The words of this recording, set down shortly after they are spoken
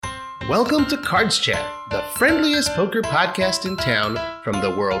Welcome to Cards Chat, the friendliest poker podcast in town from the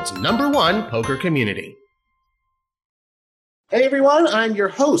world's #1 poker community. Hey everyone, I'm your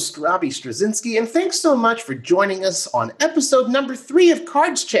host, Robbie Straczynski, and thanks so much for joining us on episode number 3 of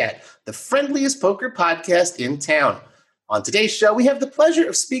Cards Chat, the friendliest poker podcast in town. On today's show, we have the pleasure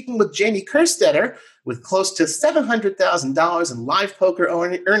of speaking with Jamie Kerstetter. With close to $700,000 in live poker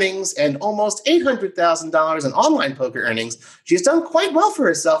earnings and almost $800,000 in online poker earnings, she's done quite well for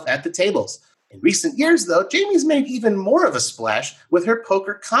herself at the tables. In recent years, though, Jamie's made even more of a splash with her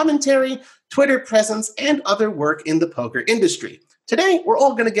poker commentary, Twitter presence, and other work in the poker industry. Today, we're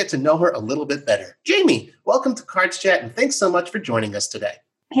all going to get to know her a little bit better. Jamie, welcome to Cards Chat, and thanks so much for joining us today.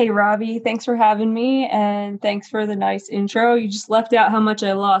 Hey, Robbie, thanks for having me, and thanks for the nice intro. You just left out how much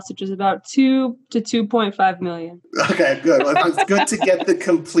I lost, which is about $2 to $2.5 million. Okay, good. Well, it's good to get the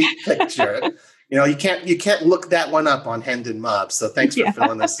complete picture. You know, you can't look that one up on Hendon Mob, so thanks for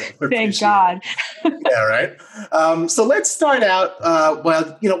filling us in. Thank God. Yeah, right? So let's start out,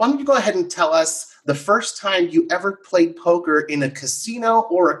 why don't you go ahead and tell us the first time you ever played poker in a casino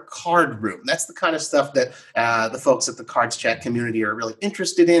or a card room. That's the kind of stuff that the folks at the Cards Chat community are really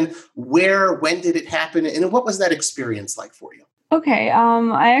interested in. When did it happen? And what was that experience like for you? Okay.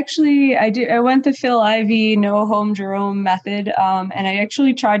 I went the Phil Ivey no home Jerome method. And I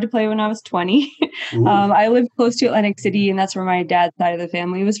actually tried to play when I was 20. I lived close to Atlantic City, and that's where my dad's side of the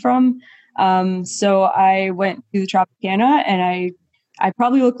family was from. So I went to the Tropicana, and I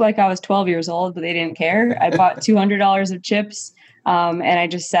probably looked like I was 12 years old, but they didn't care. I bought $200 of chips, and I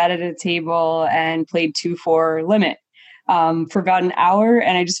just sat at a table and played 2-4 limit for about an hour.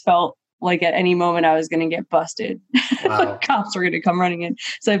 And I just felt like at any moment I was going to get busted. Wow. Cops were going to come running in.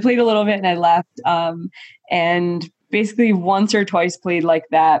 So I played a little bit and I left. And basically once or twice played like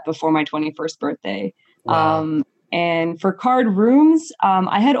that before my 21st birthday. Wow. And for card rooms,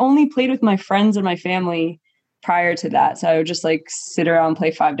 I had only played with my friends and my family prior to that. So I would just like sit around and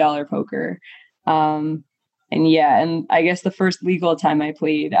play $5 poker. And I guess the first legal time I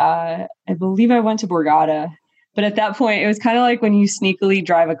played, I believe I went to Borgata. But at that point, it was kind of like when you sneakily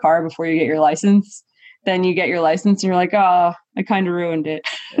drive a car before you get your license. Then you get your license and you're like, oh, I kind of ruined it.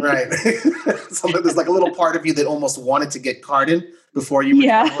 Right. So there's like a little part of you that almost wanted to get carded before you.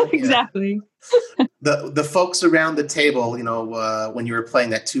 Exactly. The folks around the table, when you were playing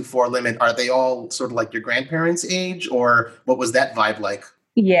that 2-4 limit, are they all sort of like your grandparents' age, or what was that vibe like?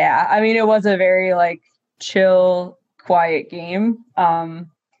 Yeah, I mean, it was a very like chill, quiet game. And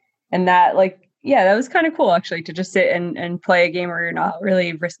that that was kind of cool actually, to just sit and play a game where you're not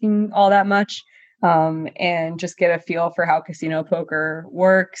really risking all that much. And just get a feel for how casino poker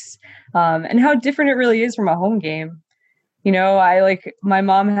works, and how different it really is from a home game. My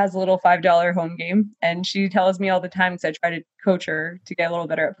mom has a little $5 home game, and she tells me all the time, because I try to coach her to get a little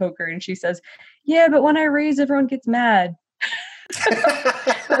better at poker. And she says, yeah, but when I raise, everyone gets mad.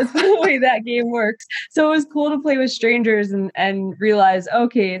 That's the way that game works. So it was cool to play with strangers and realize,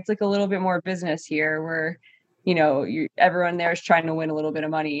 okay, it's like a little bit more business here where, everyone there is trying to win a little bit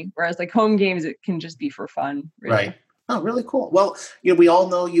of money. Whereas like home games, it can just be for fun. Really. Right. Oh, really cool. Well, we all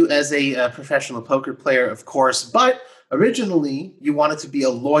know you as a professional poker player, of course, but originally you wanted to be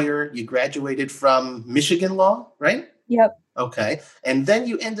a lawyer. You graduated from Michigan Law, right? Yep. Okay. And then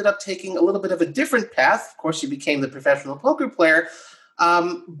you ended up taking a little bit of a different path. Of course, you became the professional poker player.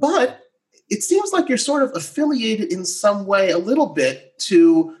 But it seems like you're sort of affiliated in some way a little bit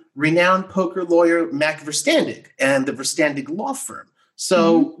to renowned poker lawyer Mac Verstandig and the Verstandig law firm.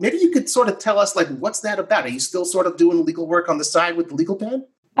 So maybe you could sort of tell us, what's that about? Are you still sort of doing legal work on the side with the legal pad?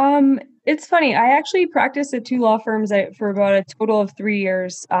 It's funny. I actually practiced at 2 law firms for about a total of 3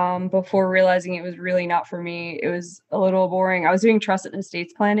 years before realizing it was really not for me. It was a little boring. I was doing trust and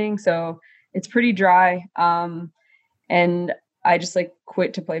estates planning, so it's pretty dry. And I just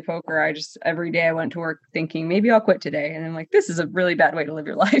quit to play poker. Every day I went to work thinking maybe I'll quit today. And I'm this is a really bad way to live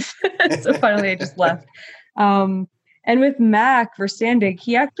your life. So finally I just left. And with Mac Verstandig,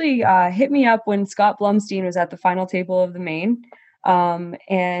 he actually hit me up when Scott Blumstein was at the final table of the main.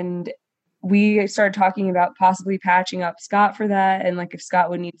 And we started talking about possibly patching up Scott for that. And if Scott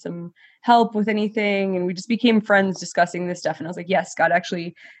would need some help with anything. And we just became friends discussing this stuff. And I was like, yes, Scott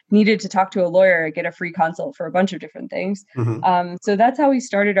actually needed to talk to a lawyer, get a free consult for a bunch of different things. So that's how we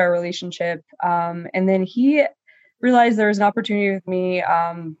started our relationship. And then he realized there was an opportunity with me.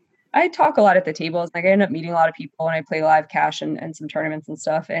 I talk a lot at the tables. I end up meeting a lot of people and I play live cash and some tournaments and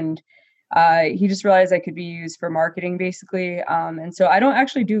stuff. And he just realized I could be used for marketing basically. And so I don't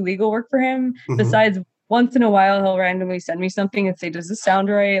actually do legal work for him besides once in a while, he'll randomly send me something and say, does this sound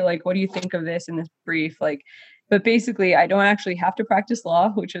right? What do you think of this in this brief? But basically, I don't actually have to practice law,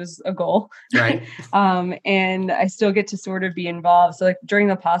 which is a goal. Right. And I still get to sort of be involved. So like during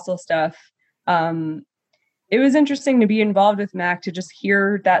the apostle stuff, it was interesting to be involved with Mac, to just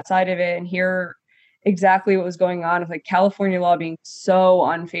hear that side of it and hear exactly what was going on with like California law being so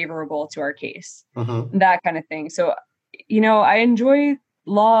unfavorable to our case, that kind of thing. So, I enjoy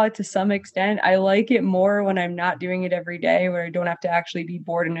law to some extent. I like it more when I'm not doing it every day, where I don't have to actually be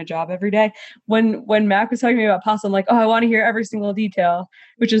bored in a job every day. When Mac was talking to me about apostle, I'm like, oh, I want to hear every single detail,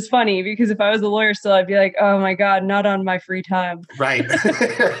 which is funny because if I was a lawyer still, I'd be like, oh my God, not on my free time. Right.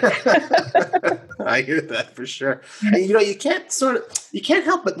 I hear that for sure. And, you can't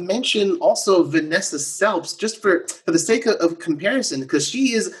help but mention also Vanessa Selbst, just for the sake of comparison, because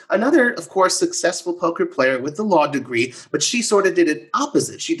she is another, of course, successful poker player with a law degree, but she sort of did it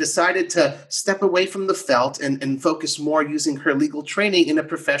opposite. She decided to step away from the felt and focus more using her legal training in a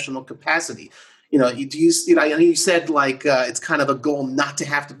professional capacity. I know you said like it's kind of a goal not to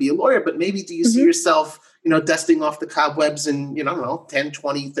have to be a lawyer, but maybe do you see yourself dusting off the cobwebs in, I don't know, 10,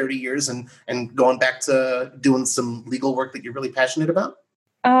 20, 30 years and going back to doing some legal work that you're really passionate about?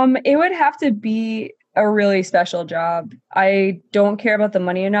 It would have to be a really special job. I don't care about the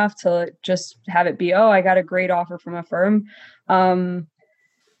money enough to just have it be, oh, I got a great offer from a firm.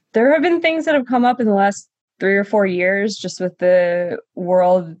 There have been things that have come up in the last 3 or 4 years, just with the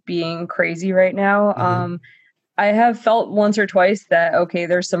world being crazy right now. I have felt once or twice that, okay,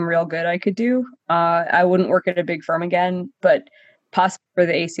 there's some real good I could do. I wouldn't work at a big firm again, but possibly for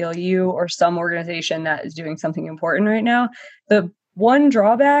the ACLU or some organization that is doing something important right now. The one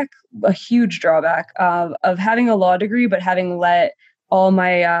drawback, a huge drawback of having a law degree, but having let all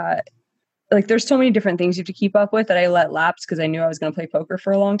my, there's so many different things you have to keep up with that I let lapse because I knew I was going to play poker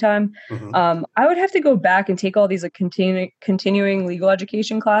for a long time. I would have to go back and take all these like continuing legal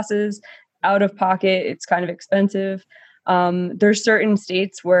education classes out of pocket. It's kind of expensive. There's certain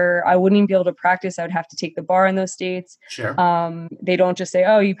states where I wouldn't even be able to practice. I would have to take the bar in those states. Sure. They don't just say,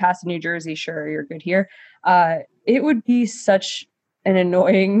 oh, you passed in New Jersey. Sure, you're good here. It would be such an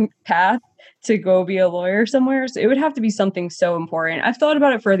annoying path to go be a lawyer somewhere. So it would have to be something so important. I've thought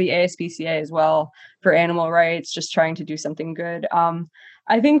about it for the ASPCA as well, for animal rights, just trying to do something good.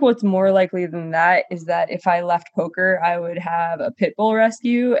 I think what's more likely than that is that if I left poker, I would have a pit bull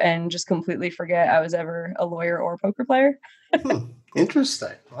rescue and just completely forget I was ever a lawyer or a poker player.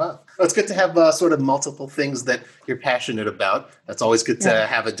 Interesting. Wow. Well, it's good to have sort of multiple things that you're passionate about. That's always good to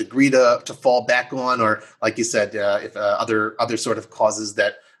have a degree to fall back on, or like you said, if other sort of causes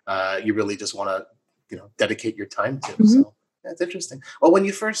that you really just want to, dedicate your time to. So that's interesting. Well, when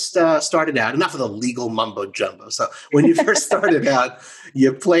you first started out, enough of the legal mumbo jumbo. So when you first started out,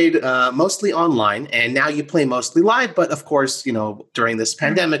 you played mostly online, and now you play mostly live. But of course, during this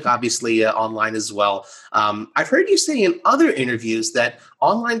pandemic, obviously online as well. I've heard you say in other interviews that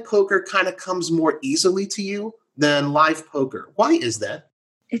online poker kind of comes more easily to you than live poker. Why is that?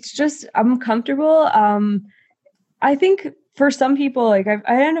 It's just, I'm comfortable. I think for some people, like I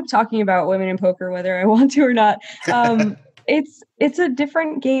end up talking about women in poker, whether I want to or not. It's a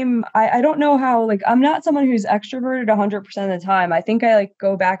different game. I don't know how, like, I'm not someone who's extroverted 100% of the time. I think I like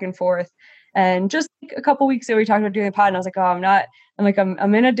go back and forth. And just like, a couple weeks ago, we talked about doing the pod and I was like, oh,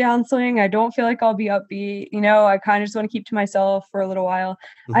 I'm in a downswing. I don't feel like I'll be upbeat. I kind of just want to keep to myself for a little while.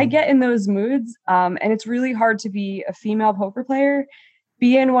 I get in those moods. And it's really hard to be a female poker player,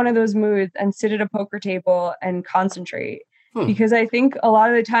 be in one of those moods and sit at a poker table and concentrate. Because I think a lot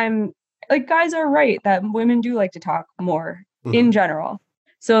of the time, like, guys are right that women do like to talk more in general.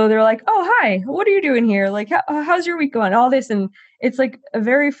 So they're like, oh, hi, what are you doing here? Like, how's your week going? All this. And it's like a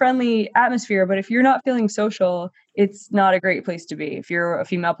very friendly atmosphere. But if you're not feeling social, it's not a great place to be. If you're a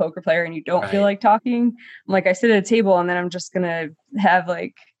female poker player and you don't feel like talking, like I sit at a table and then I'm just going to have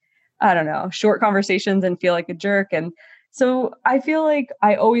like, I don't know, short conversations and feel like a jerk. And so I feel like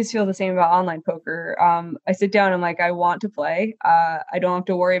I always feel the same about online poker. I sit down and like, I want to play. I don't have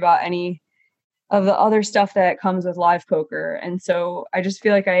to worry about any of the other stuff that comes with live poker. And so I just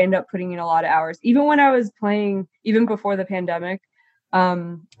feel like I end up putting in a lot of hours. Even when I was playing, even before the pandemic,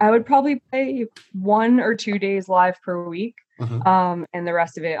 I would probably play 1 or 2 days live per week, and the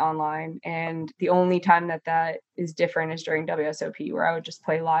rest of it online. And the only time that is different is during WSOP, where I would just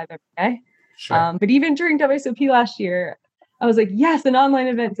play live every day. Sure. But even during WSOP last year, I was like, yes, an online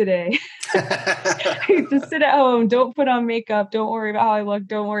event today. Just sit at home, don't put on makeup, don't worry about how I look,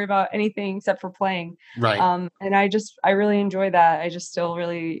 don't worry about anything except for playing. Right. And I really enjoy that. I just still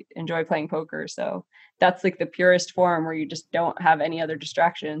really enjoy playing poker. So that's like the purest form where you just don't have any other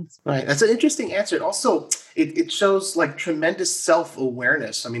distractions. Right. That's an interesting answer. It also, it shows like tremendous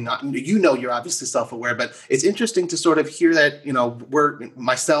self-awareness. I mean, not, you're obviously self-aware, but it's interesting to sort of hear that, we're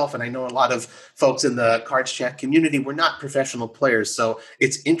myself, and I know a lot of folks in the Cards Chat community, we're not professional players. So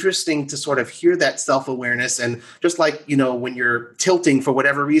it's interesting to sort of hear that self-awareness. And just like, when you're tilting for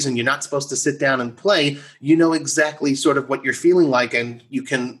whatever reason, you're not supposed to sit down and play, exactly sort of what you're feeling like, and you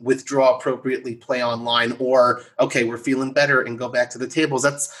can withdraw appropriately, play online, or, okay, we're feeling better and go back to the tables.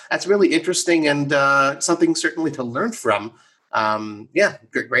 That's really interesting, and something certainly to learn from.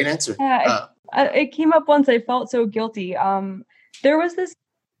 Great answer. Yeah, it came up once. I felt so guilty. There was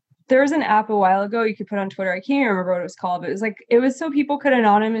an app a while ago you could put on Twitter. I can't even remember what it was called, but it was so people could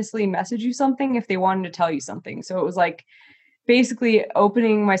anonymously message you something if they wanted to tell you something. So it was like basically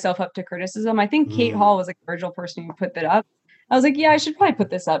opening myself up to criticism. I think Kate Hall was like the original person who put that up. I was like, yeah, I should probably put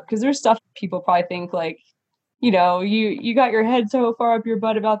this up because there's stuff people probably think like, you got your head so far up your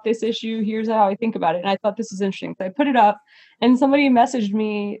butt about this issue. Here's how I think about it. And I thought this was interesting. So I put it up, and somebody messaged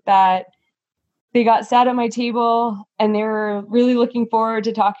me that they got sat at my table and they were really looking forward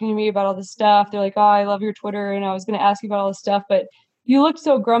to talking to me about all this stuff. They're like, oh, I love your Twitter, and I was going to ask you about all this stuff, but you looked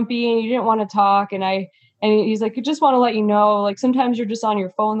so grumpy and you didn't want to talk. And he's like, I just want to let you know, like, sometimes you're just on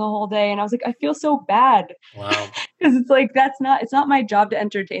your phone the whole day. And I was like, I feel so bad. Wow. Because it's like, it's not my job to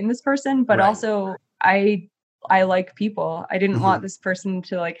entertain this person, but also I like people. I didn't want this person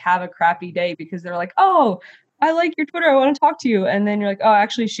to like have a crappy day because they're like, oh, I like your Twitter, I want to talk to you. And then you're like, oh,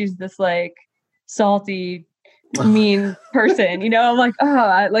 actually she's this like salty, mean person, I'm like,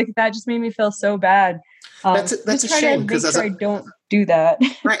 oh, like that just made me feel so bad. That's a shame, because I don't do that.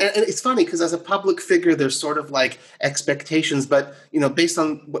 Right. And it's funny because as a public figure, there's sort of like expectations, but, based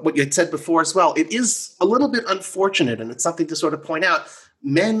on what you had said before as well, it is a little bit unfortunate, and it's something to sort of point out.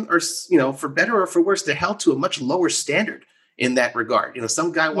 Men are, for better or for worse, they're held to a much lower standard in that regard.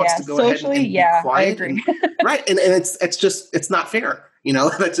 Some guy wants to go ahead and be quiet. I agree. Right. And it's not fair.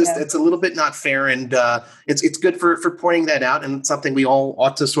 It's a little bit not fair. And it's good for pointing that out, and it's something we all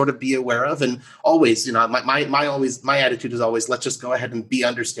ought to sort of be aware of. And always, my attitude is always, let's just go ahead and be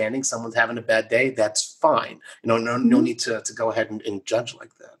understanding. Someone's having a bad day. That's fine. No need to go ahead and judge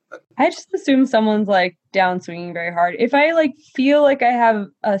like that. But I just assume someone's like down swinging very hard. If I like feel like I have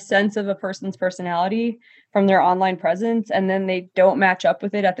a sense of a person's personality from their online presence, and then they don't match up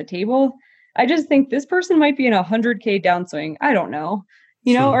with it at the table, I just think this person might be in 100K downswing. I don't know,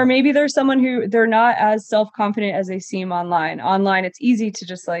 or maybe there's someone who they're not as self-confident as they seem online. Online, it's easy to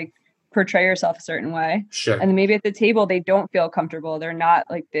just like portray yourself a certain way. Sure. And maybe at the table, they don't feel comfortable. They're not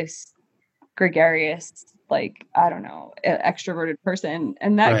like this gregarious, like, I don't know, extroverted person.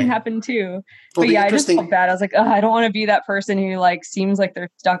 And that can happen too. But I just felt bad. I was like, I don't want to be that person who like seems like they're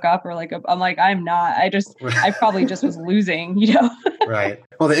stuck up, or like, I'm like, I'm not. I probably just was losing, Right.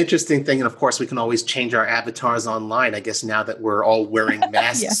 Well, the interesting thing, and of course, we can always change our avatars online. I guess now that we're all wearing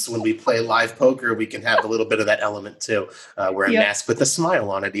masks when we play live poker, we can have a little bit of that element too. Wear a mask with a smile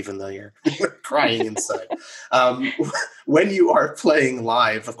on it, even though you're crying inside. When you are playing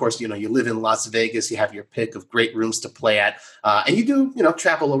live, of course, you live in Las Vegas, you have your pick of great rooms to play at, and you do,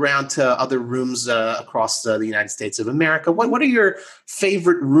 travel around to other rooms across the United States of America. What are your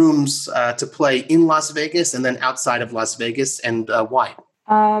favorite rooms to play in Las Vegas and then outside of Las Vegas, and why?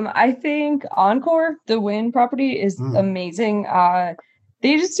 I think Encore, the Wynn property, is amazing.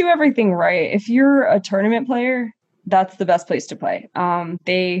 They just do everything right. If you're a tournament player, that's the best place to play.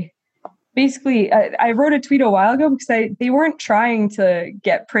 They basically, I wrote a tweet a while ago because they weren't trying to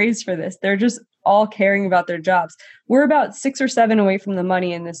get praise for this. They're just all caring about their jobs. We're about 6 or 7 away from the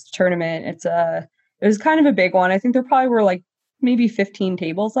money in this tournament. It was kind of a big one. I think there probably were like maybe 15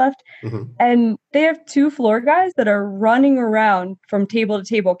 tables left. And they have 2 floor guys that are running around from table to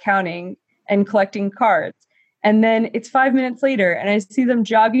table counting and collecting cards. And then it's 5 minutes later and I see them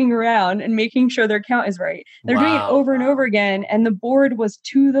jogging around and making sure their count is right. They're doing it over and over again. And the board was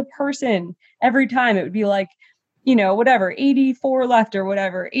to the person every time. It would be like, 84 left or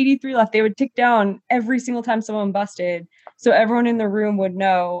whatever, 83 left. They would tick down every single time someone busted. So everyone in the room would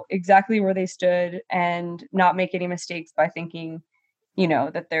know exactly where they stood and not make any mistakes by thinking,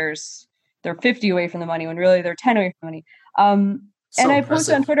 that they're 50 away from the money when really they're 10 away from the money. And I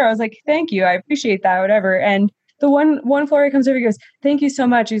posted on Twitter, I was like, thank you. I appreciate that, whatever. And the one floor guy comes over, he goes, thank you so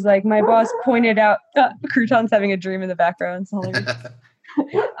much. He's like, my boss pointed out, Crouton's having a dream in the background. So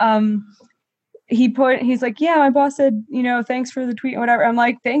he's like, yeah, my boss said, thanks for the tweet and whatever. I'm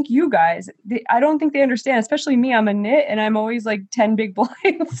like, thank you guys. I don't think they understand, especially me. I'm a nit and I'm always like 10 big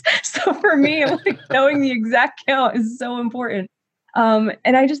blinds. So for me, I'm like knowing the exact count is so important. And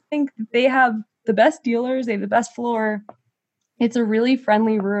I just think they have the best dealers. They have the best floor. It's a really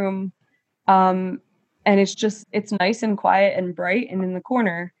friendly room. And it's nice and quiet and bright and in the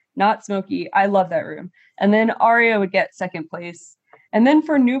corner, not smoky. I love that room. And then Aria would get second place. And then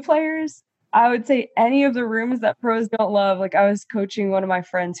for new players, I would say any of the rooms that pros don't love. Like I was coaching one of my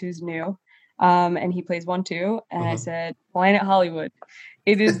friends who's new, and he plays 1-2. And I said, Planet Hollywood.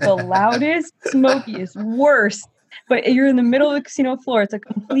 It is the loudest, smokiest, worst. But you're in the middle of the casino floor. It's a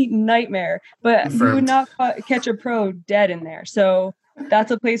complete nightmare. But Confirmed. you would not catch a pro dead in there. So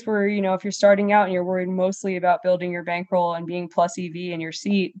that's a place where, if you're starting out and you're worried mostly about building your bankroll and being plus EV in your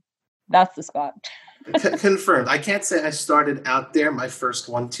seat, that's the spot. Confirmed. I can't say I started out there. My first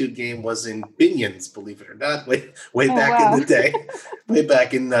 1-2 game was in Binions, believe it or not, way back in the day. Way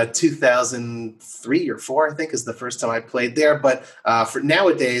back in 2003 or 4, I think, is the first time I played there. But for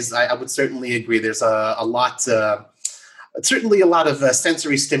nowadays, I would certainly agree. There's a lot, certainly a lot of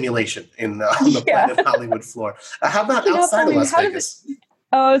sensory stimulation on the Planet Hollywood floor. How about outside of Las Vegas?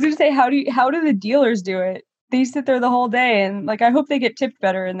 I was going to say, how do the dealers do it? They sit there the whole day, and I hope they get tipped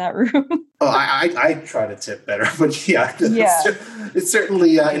better in that room. I try to tip better, but it's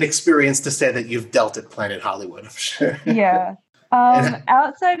certainly an experience to say that you've dealt at Planet Hollywood, I'm sure. Yeah.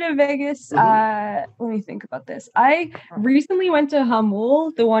 Outside of Vegas, let me think about this. I recently went to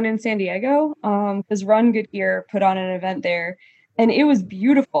Hamul, the one in San Diego, because Run Good Gear put on an event there, and it was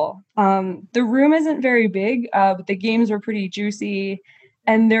beautiful. The room isn't very big, but the games were pretty juicy.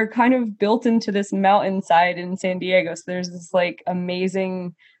 And they're kind of built into this mountainside in San Diego. So there's this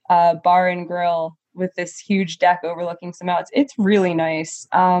amazing bar and grill with this huge deck overlooking some mountains. It's really nice.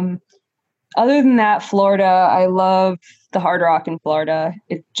 Other than that, Florida, I love the Hard Rock in Florida.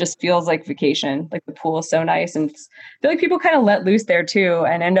 It just feels like vacation. The pool is so nice. And I feel like people kind of let loose there too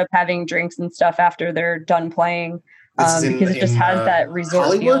and end up having drinks and stuff after they're done playing. Because it just has that resort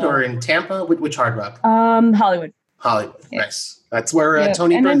Hollywood feel. Or in Tampa? Which Hard Rock? Hollywood. Yeah. Nice. That's where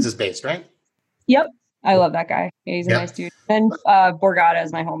Tony Burns is based, right? Yep. I love that guy. He's a nice dude. And Borgata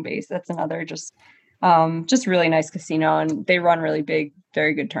is my home base. That's another just really nice casino, and they run really big,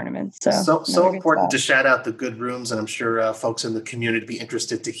 very good tournaments. So important to shout out the good rooms, and I'm sure folks in the community be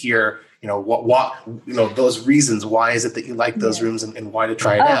interested to hear, what those reasons. Why is it that you like those rooms, and why to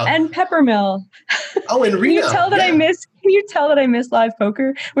try it out? And Peppermill. Oh, and Reno. Can you tell that I miss live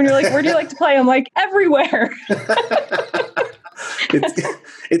poker? When you're like, where do you like to play? I'm like, everywhere.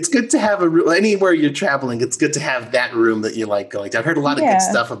 It's good to have anywhere you're traveling. It's good to have that room that you like going to. I've heard a lot of good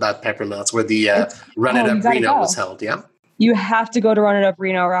stuff about Peppermill. It's where the Run It Up Reno was held. Yeah, you have to go to Run It Up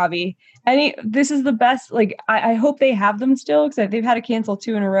Reno, Robbie. This is the best. I hope they have them still, because they've had to cancel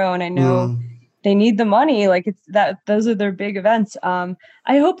 2 in a row, and I know they need the money. Those are their big events. I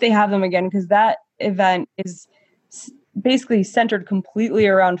hope they have them again, because that event is basically centered completely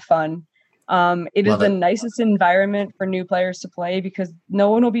around fun. It is the nicest environment for new players to play, because no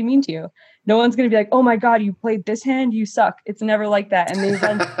one will be mean to you. No one's going to be like, oh my God, you played this hand, you suck. It's never like that. And the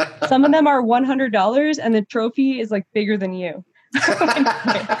events, some of them are $100 and the trophy is bigger than you.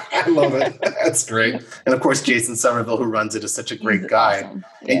 I love it. That's great. And of course, Jason Somerville, who runs it, is such a great guy. Awesome.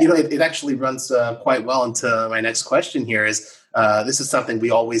 And it actually runs quite well into my next question here is, this is something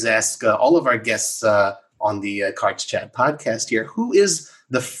we always ask all of our guests on the Cards Chat podcast here. Who is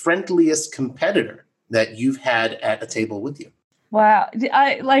the friendliest competitor that you've had at a table with you? Wow.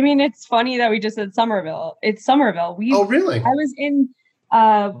 I mean, it's funny that we just said Somerville. It's Somerville. Oh, really? I was in,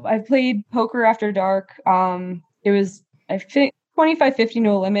 I played Poker After Dark. It was, I think, 25-50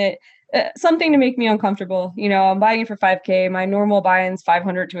 no limit. Something to make me uncomfortable. I'm buying it for $5,000. My normal buy-in's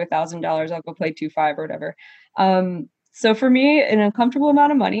 $500 to $1,000. I'll go play 2-5 or whatever. So for me, an uncomfortable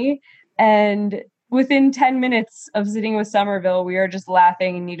amount of money, and within 10 minutes of sitting with Somerville, we were just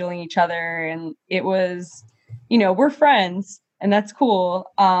laughing and needling each other. And it was, we're friends, and that's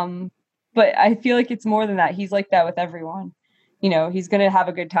cool. But I feel like it's more than that. He's like that with everyone. He's going to have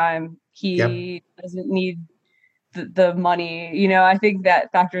a good time. He doesn't need the money. I think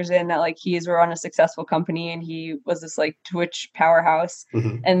that factors in that he's run a successful company, and he was this Twitch powerhouse.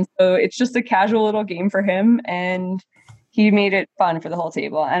 And so it's just a casual little game for him. And he made it fun for the whole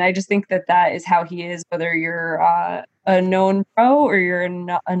table. And I just think that is how he is, whether you're a known pro or you're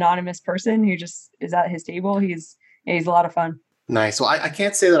an anonymous person who just is at his table. He's a lot of fun. Nice. Well, I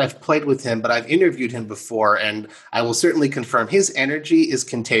can't say that I've played with him, but I've interviewed him before, and I will certainly confirm his energy is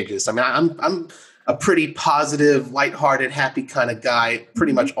contagious. I mean, I'm a pretty positive, lighthearted, happy kind of guy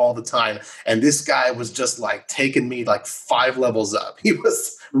pretty much all the time. And this guy was just taking me 5 levels up. He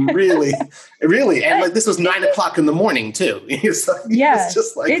was really, really, and this was 9 o'clock in the morning too. He was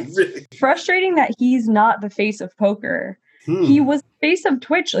just it's really frustrating that he's not the face of poker. He was the face of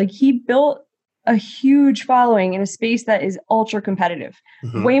Twitch. He built a huge following in a space that is ultra competitive,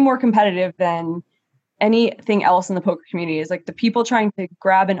 way more competitive than anything else in the poker community. Is like the people trying to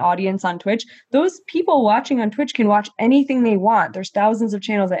grab an audience on Twitch. Those people watching on Twitch can watch anything they want. There's thousands of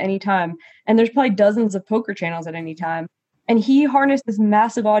channels at any time, and there's probably dozens of poker channels at any time. And he harnessed this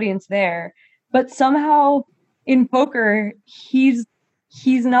massive audience there, but somehow in poker, he's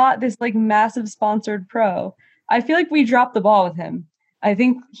not this like massive sponsored pro. I feel like we dropped the ball with him. I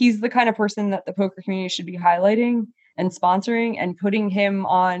think he's the kind of person that the poker community should be highlighting and sponsoring and putting him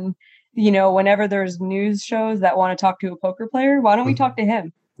on, whenever there's news shows that want to talk to a poker player, why don't we talk to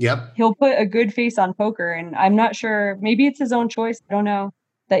him? Yep. He'll put a good face on poker. And I'm not sure, maybe it's his own choice. I don't know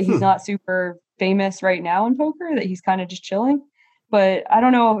that he's not super famous right now in poker, that he's kind of just chilling. But I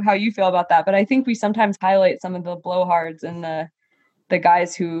don't know how you feel about that. But I think we sometimes highlight some of the blowhards and the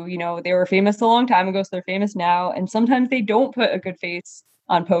guys who, they were famous a long time ago, so they're famous now. And sometimes they don't put a good face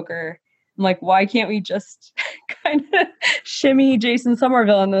on poker. I'm like, why can't we just kind of shimmy Jason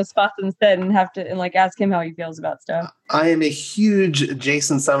Somerville in those spots instead and ask him how he feels about stuff? I am a huge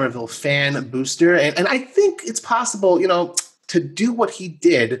Jason Somerville fan booster. And I think it's possible, to do what he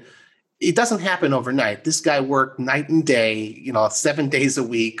did. It doesn't happen overnight. This guy worked night and day, 7 days a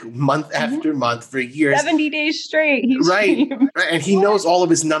week, month after month for years. 70 days straight. Right. And he knows all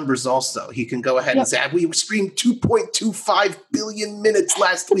of his numbers also. He can go ahead and say, we streamed 2.25 billion minutes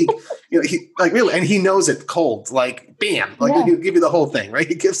last week. Really, and he knows it cold, like bam, he'll give you the whole thing, right?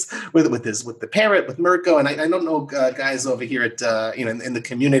 He gives with the Parrot, with Mirko. And I don't know guys over here at, in the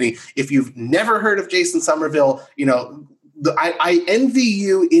community, if you've never heard of Jason Somerville, I envy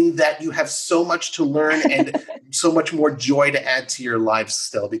you in that you have so much to learn and so much more joy to add to your lives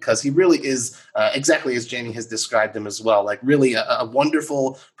still, because he really is exactly as Jamie has described him as well, like really a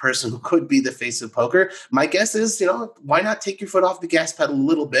wonderful person who could be the face of poker. My guess is, why not take your foot off the gas pedal a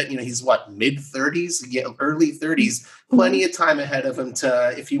little bit? He's mid-30s, early 30s, plenty of time ahead of him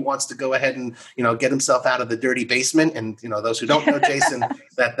to, if he wants to go ahead and, get himself out of the dirty basement. And, those who don't know Jason,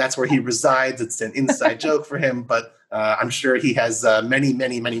 that's where he resides. It's an inside joke for him, but I'm sure he has many,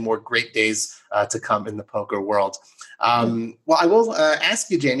 many, many more great days to come in the poker world. Well, I will ask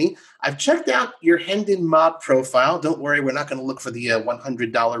you, Jamie, I've checked out your Hendon Mob profile. Don't worry, we're not going to look for the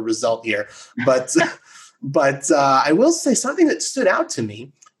 $100 result here. But I will say something that stood out to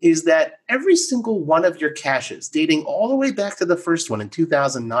me is that every single one of your caches, dating all the way back to the first one in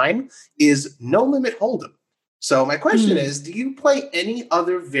 2009, is No Limit Hold'em. So my question is, do you play any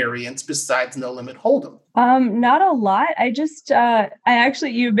other variants besides No Limit Hold'em? Not a lot.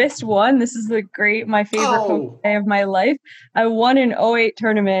 You missed one. This is my favorite poker day of my life. I won an 2008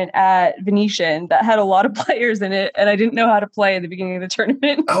 tournament at Venetian that had a lot of players in it, and I didn't know how to play at the beginning of the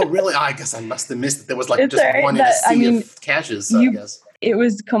tournament. Oh, really? I guess I must have missed it. There was one in a sea of caches, I guess. It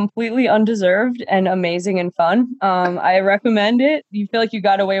was completely undeserved and amazing and fun. I recommend it. You feel like you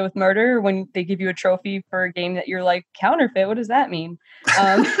got away with murder when they give you a trophy for a game that you're like, counterfeit? What does that mean?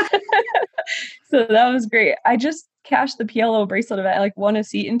 So that was great. I just cashed the PLO bracelet event. I won a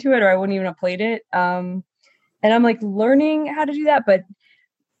seat into it, or I wouldn't even have played it. And I'm learning how to do that. But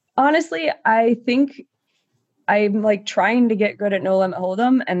honestly, I think I'm trying to get good at No Limit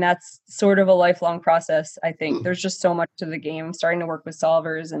Hold'em, and that's sort of a lifelong process. I think there's just so much to the game. I'm starting to work with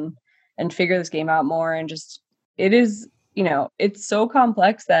solvers and figure this game out more. And just, it is, it's so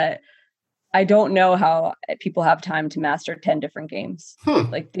complex that I don't know how people have time to master 10 different games.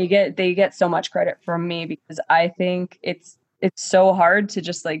 They get so much credit from me because I think it's so hard to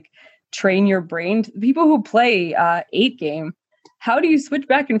just train your brain. People who play 8 game, how do you switch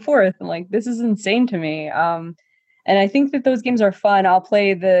back and forth? And this is insane to me. And I think that those games are fun. I'll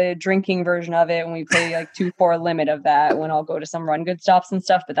play the drinking version of it when we play 2-4 limit of that, when I'll go to some run good stops and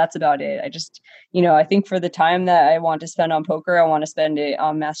stuff, but that's about it. I just, I think for the time that I want to spend on poker, I want to spend it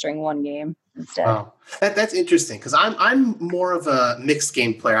on mastering one game instead. Wow. That's interesting, because I'm more of a mixed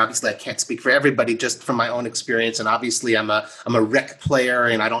game player. Obviously, I can't speak for everybody, just from my own experience. And obviously, I'm a rec player,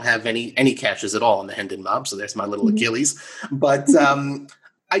 and I don't have any caches at all in the Hendon Mob. So there's my little Achilles. But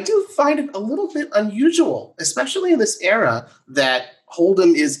I do find it a little bit unusual, especially in this era that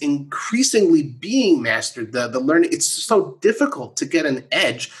Hold'em is increasingly being mastered. The learning, it's so difficult to get an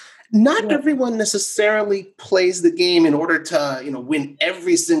edge. Not everyone necessarily plays the game in order to, win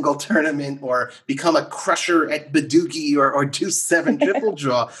every single tournament or become a crusher at Badoogie or do 7 triple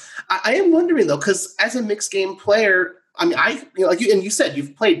draw. I am wondering though, because as a mixed game player, I mean, and you said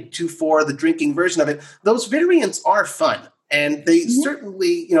you've played 2-4, the drinking version of it. Those variants are fun. And they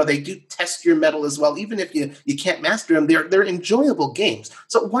certainly, they do test your mettle as well. Even if you can't master them, they're enjoyable games.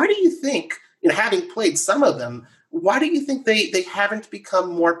 So why do you think, having played some of them, why do you think they haven't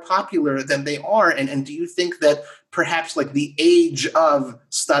become more popular than they are? And do you think that perhaps like the age of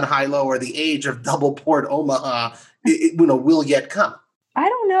stud high-low or the age of double port Omaha, will yet come? I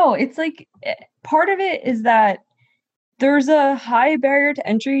don't know. It's like part of it is that there's a high barrier to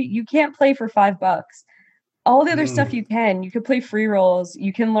entry. You can't play for $5. All the other stuff you could play free rolls.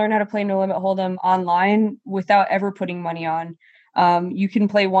 You can learn how to play No Limit Hold'em online without ever putting money on. You can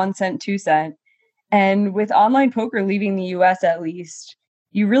play 1 cent, 2 cent. And with online poker leaving the US at least,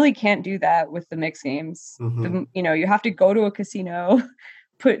 you really can't do that with the mixed games. You have to go to a casino,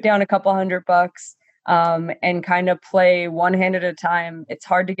 put down a couple $100, and kind of play one hand at a time. It's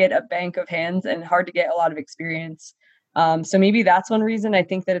hard to get a bank of hands and hard to get a lot of experience. So maybe that's one reason I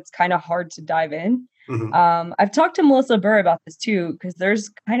think that it's kind of hard to dive in. I've talked to Melissa Burr about this too, because there's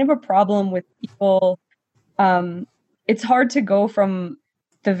kind of a problem with people. It's hard to go from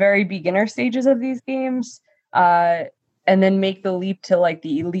the very beginner stages of these games and then make the leap to like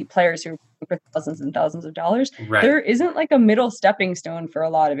the elite players who are for thousands and thousands of dollars. Right. There isn't like a middle stepping stone for a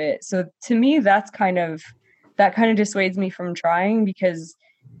lot of it. So to me, that kind of dissuades me from trying, because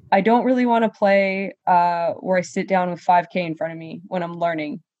I don't really want to play where I sit down with $5K in front of me when I'm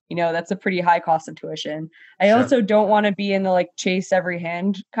learning. That's a pretty high cost of tuition. I also don't want to be in the like chase every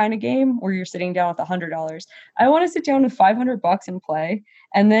hand kind of game where you're sitting down with $100. I want to sit down with $500 and play,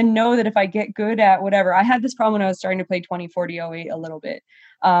 and then know that if I get good at whatever, I had this problem when I was starting to play 20, 40, 08 a little bit.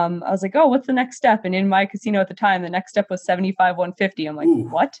 I was like, oh, what's the next step? And in my casino at the time, the next step was 75, 150. I'm like,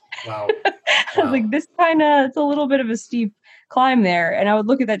 what? Wow. I was like, it's a little bit of a steep climb there. And I would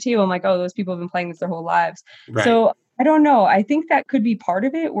look at that table. I'm like, oh, those people have been playing this their whole lives. Right. So I don't know. I think that could be part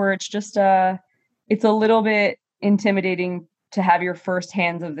of it, where it's just it's a little bit intimidating to have your first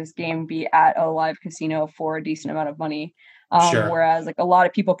hands of this game be at a live casino for a decent amount of money. Whereas like a lot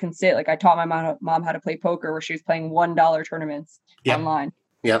of people can sit, like I taught my mom how to play poker where she was playing $1 tournaments online.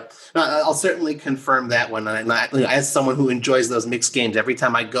 Yep. I'll certainly confirm that one. And as someone who enjoys those mixed games, every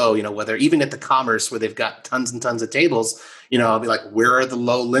time I go, whether even at the Commerce where they've got tons and tons of tables, I'll be like, where are the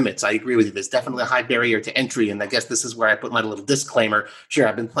low limits? I agree with you. There's definitely a high barrier to entry. And I guess this is where I put my little disclaimer. Sure,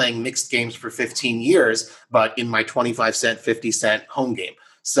 I've been playing mixed games for 15 years, but in my 25 cent, 50 cent home game.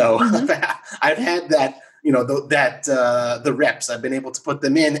 So I've had that, the reps. I've been able to put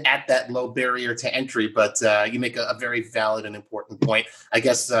them in at that low barrier to entry. But you make a very valid and important point. I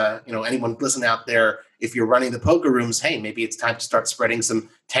guess, anyone listening out there, if you're running the poker rooms, hey, maybe it's time to start spreading some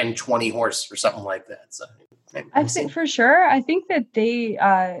 10, 20 horse or something like that. So I think for sure. I think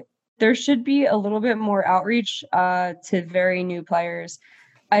that there should be a little bit more outreach to very new players.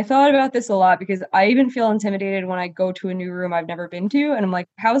 I thought about this a lot because I even feel intimidated when I go to a new room I've never been to. And I'm like,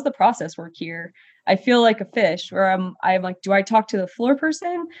 how does the process work here? I feel like a fish where I'm like, do I talk to the floor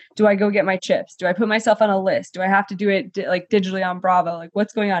person? Do I go get my chips? Do I put myself on a list? Do I have to do it like digitally on Bravo? Like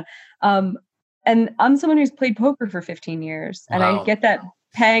what's going on? And I'm someone who's played poker for 15 years and I get that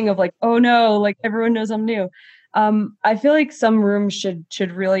pang of like, oh no, like everyone knows I'm new. I feel like some rooms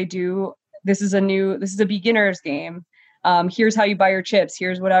should really do, this is a beginner's game. Here's how you buy your chips.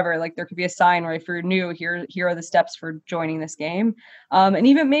 Here's whatever, like there could be a sign where if you're new, here are the steps for joining this game. And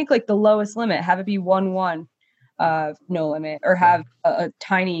even make like the lowest limit, have it be 1-1, no limit, or have a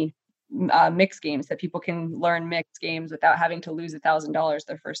tiny mixed games that people can learn mixed games without having to lose $1,000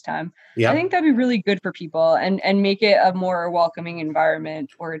 their first time. I think that'd be really good for people and make it a more welcoming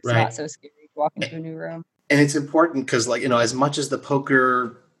environment where it's not so scary to walk into a new room. And it's important because as much as the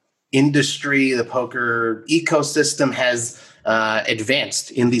poker industry, the poker ecosystem has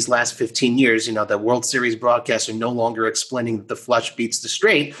advanced in these last 15 years, the World Series broadcasts are no longer explaining that the flush beats the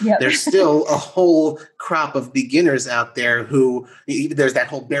straight. There's still a whole crop of beginners out there who there's that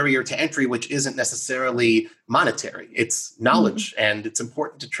whole barrier to entry, which isn't necessarily monetary. It's knowledge, and it's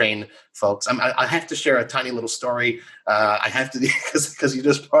important to train folks. I have to share a tiny little story. I have to, because you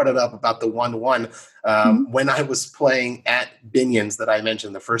just brought it up about the 1-1. When I was playing at Binion's that I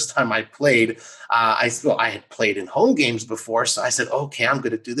mentioned the first time I played, I had played in home games before. So I said, okay, I'm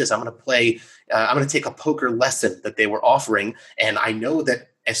going to do this. I'm going to play, I'm going to take a poker lesson that they were offering. And I know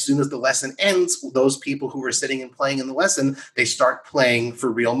that as soon as the lesson ends, those people who were sitting and playing in the lesson, they start playing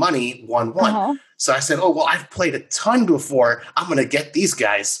for real money, 1-1. So I said, oh, well, I've played a ton before. I'm going to get these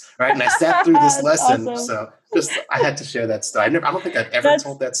guys, right? And I sat through this lesson. Awesome. So I had to share that story. I don't think I've ever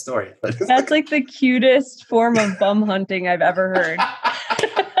told that story. But that's like the cutest form of bum hunting I've ever heard.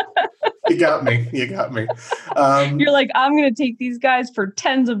 You got me. You got me. You're like, I'm going to take these guys for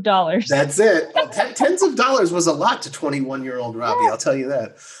tens of dollars. That's it. Tens of dollars was a lot to 21-year-old Robbie. I'll tell you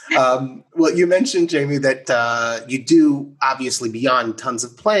that. Well, you mentioned, Jamie, that you do, obviously, beyond tons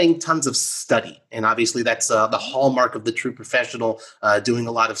of playing, tons of study. And obviously, that's the hallmark of the true professional, doing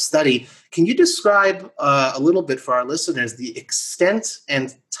a lot of study. Can you describe a little bit for our listeners the extent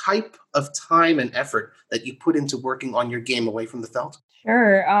and type of time and effort that you put into working on your game away from the felt?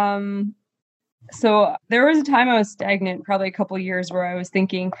 Sure. So there was a time I was stagnant, probably a couple of years, where I was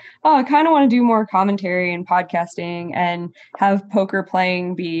thinking, oh, I kind of want to do more commentary and podcasting and have poker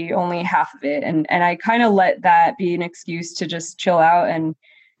playing be only half of it. And I kind of let that be an excuse to just chill out.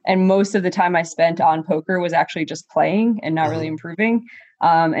 And most of the time I spent on poker was actually just playing and not really improving.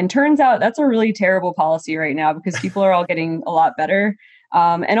 And turns out that's a really terrible policy right now because people are all getting a lot better.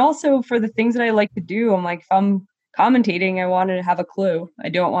 And also for the things that I like to do, I'm like, if I'm commentating, I want to have a clue. I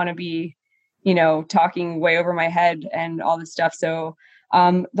don't want to be, talking way over my head and all this stuff. So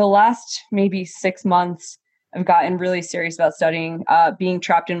the last maybe 6 months, I've gotten really serious about studying. Being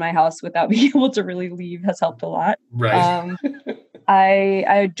trapped in my house without being able to really leave has helped a lot. Right.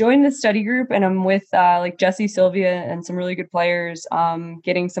 I joined the study group and I'm with like Jesse Sylvia and some really good players,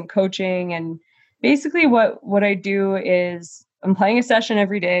 getting some coaching. And basically what I do is I'm playing a session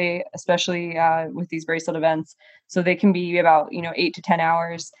every day, especially with these bracelet events. So they can be about, 8 to 10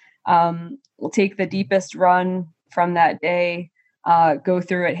 hours. We'll take the deepest run from that day, go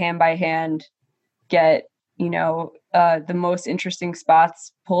through it hand by hand, get, the most interesting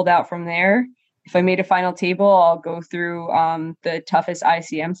spots pulled out from there. If I made a final table, I'll go through the toughest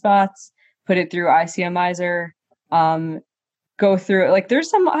ICM spots, put it through ICMizer, go through it. Like there's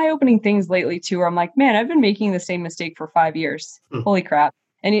some eye-opening things lately too, where I'm like, man, I've been making the same mistake for 5 years. Holy crap.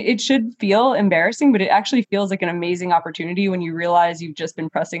 And it should feel embarrassing, but it actually feels like an amazing opportunity when you realize you've just been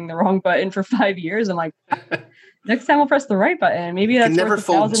pressing the wrong button for 5 years. I'm like, next time I'll press the right button. Maybe that's never worth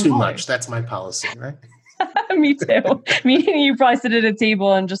fold too much. That's my policy, right? Me too. Me and you probably sit at a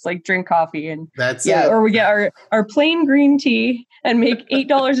table and just like drink coffee and that's it. Or we get our plain green tea and make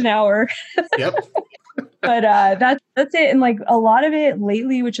 $8 an hour. Yep. But that's it. And like a lot of it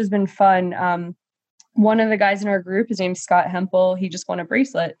lately, which has been fun. One of the guys in our group, his name's Scott Hempel. He just won a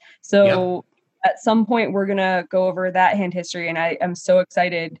bracelet. So at some point we're going to go over that hand history. And I am so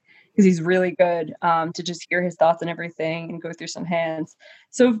excited because he's really good to just hear his thoughts and everything and go through some hands.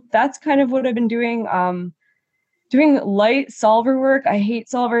 So that's kind of what I've been doing. Doing light solver work. I hate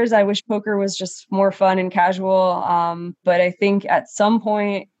solvers. I wish poker was just more fun and casual. But I think at some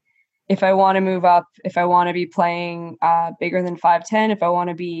point, if I want to move up, if I want to be playing bigger than 510, if I want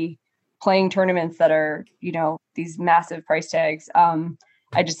to be playing tournaments that are, these massive price tags,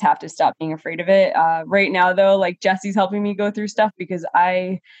 I just have to stop being afraid of it. Right now, though, like Jesse's helping me go through stuff because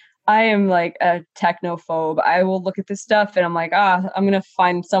I am like a technophobe. I will look at this stuff and I'm like, I'm going to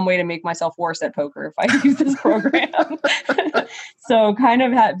find some way to make myself worse at poker if I use this program. So kind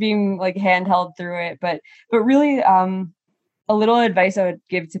of being like handheld through it, but really a little advice I would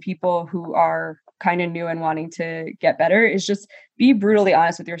give to people who are kind of new and wanting to get better is just be brutally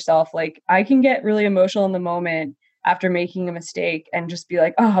honest with yourself. Like I can get really emotional in the moment after making a mistake and just be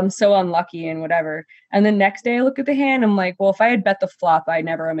like, oh, I'm so unlucky and whatever. And the next day I look at the hand, I'm like, well, if I had bet the flop, I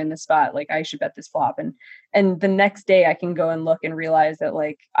never am in the spot. Like I should bet this flop. And the next day I can go and look and realize that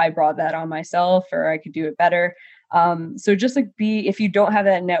like I brought that on myself or I could do it better. So just like if you don't have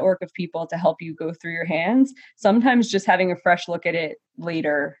that network of people to help you go through your hands, sometimes just having a fresh look at it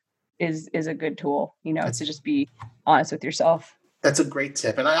later is a good tool, to just be honest with yourself. That's a great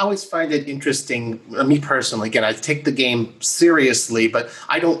tip. And I always find it interesting, me personally, again, I take the game seriously, but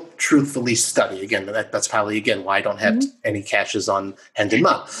I don't truthfully study. Again, that's probably, again, why I don't have any caches on Hand and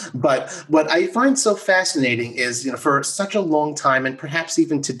Mup. But what I find so fascinating is, for such a long time, and perhaps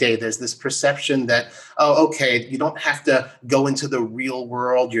even today, there's this perception that, oh, okay, you don't have to go into the real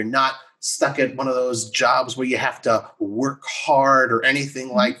world. You're not stuck at one of those jobs where you have to work hard or anything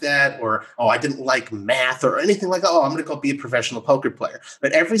like that, or, oh, I didn't like math or anything like that. Oh, I'm going to go be a professional poker player.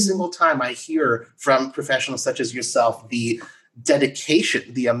 But every single time I hear from professionals such as yourself, the dedication,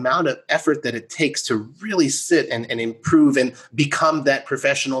 the amount of effort that it takes to really sit and improve and become that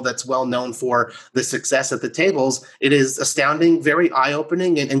professional that's well known for the success at the tables, it is astounding, very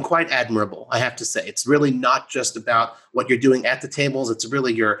eye-opening, and quite admirable, I have to say. It's really not just about what you're doing at the tables. It's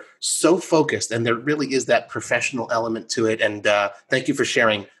really, you're so focused, and there really is that professional element to it. And thank you for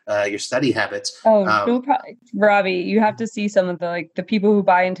sharing your study habits. Oh, Robbie, you have to see some of the people who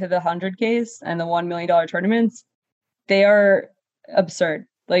buy into the 100Ks and the $1 million tournaments. They are absurd.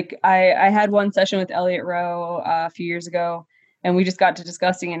 Like I had one session with Elliot Rowe a few years ago, And we just got to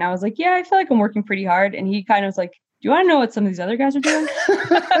discussing it. And I was like, yeah, I feel like I'm working pretty hard. And he kind of was like, do you want to know what some of these other guys are doing?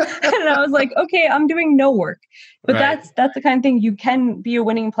 And I was like, okay, I'm doing no work. But Right. that's the kind of thing, you can be a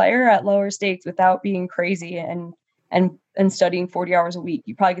winning player at lower stakes without being crazy and studying 40 hours a week.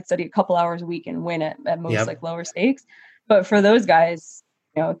 You probably could study a couple hours a week and win at most, Yep. like lower stakes. But for those guys,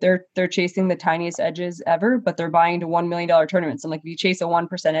 they're chasing the tiniest edges ever, but they're buying into $1 million tournaments. And like, if you chase a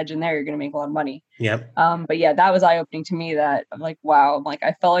 1% edge in there, you're going to make a lot of money. Yep. But yeah, that was eye-opening to me, that I'm like, wow, I'm like,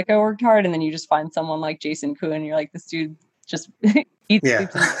 I felt like I worked hard. And then you just find someone like Jason Kuhn, and you're like, this dude just eats, Yeah.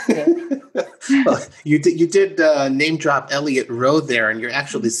 sleeps, and Well, you did name drop Elliot Rowe there, and you're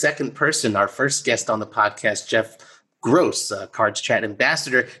actually the second person. Our first guest on the podcast, Jeff Gross, Cards Chat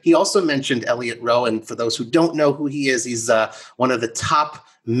ambassador. He also mentioned Elliot Rowe, and for those who don't know who he is, he's one of the top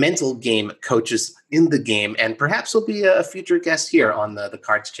mental game coaches in the game, and perhaps will be a future guest here on the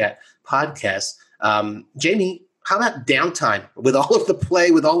Cards Chat podcast. Jamie, how about downtime with all of the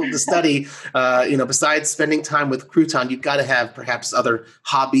play, with all of the study? Besides spending time with Crouton, you've got to have perhaps other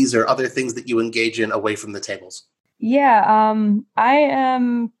hobbies or other things that you engage in away from the tables. Yeah, I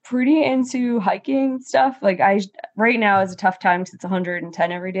am pretty into hiking stuff. Like, right now is a tough time because it's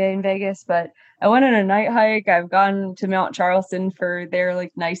 110 every day in Vegas, but I went on a night hike. I've gone to Mount Charleston for their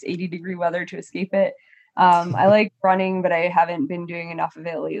like nice 80-degree weather to escape it. I like running, but I haven't been doing enough of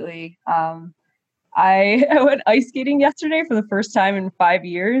it lately. I went ice skating yesterday for the first time in 5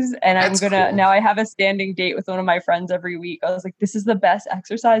 years, and now I have a standing date with one of my friends every week. I was like, this is the best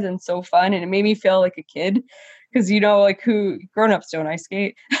exercise and so fun, and it made me feel like a kid. Because, like, who grown-ups don't ice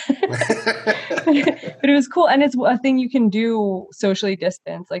skate. But it was cool. And it's a thing you can do socially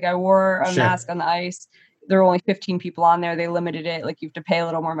distanced. Like, I wore a mask on the ice. There were only 15 people on there. They limited it. Like, you have to pay a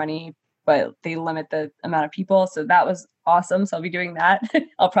little more money, but they limit the amount of people. So that was awesome. So I'll be doing that.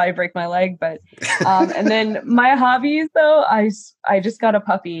 I'll probably break my leg. But and then my hobbies, though, I just got a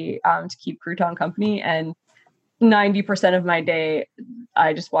puppy to keep Crouton company. And 90% of my day,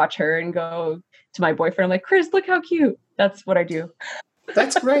 I just watch her and go to my boyfriend. I'm like, Chris, look how cute. That's what I do.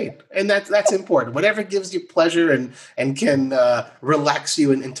 That's great. And that's important. Whatever gives you pleasure and can relax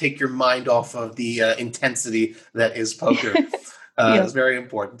you and take your mind off of the intensity that is poker. It's very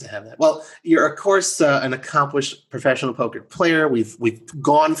important to have that. Well, you're, of course, an accomplished professional poker player. We've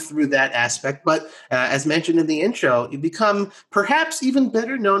gone through that aspect. But as mentioned in the intro, you've become perhaps even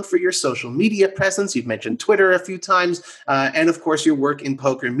better known for your social media presence. You've mentioned Twitter a few times. And, of course, your work in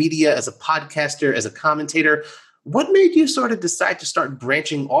poker media as a podcaster, as a commentator. What made you sort of decide to start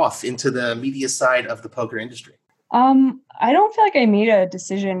branching off into the media side of the poker industry? I don't feel like I made a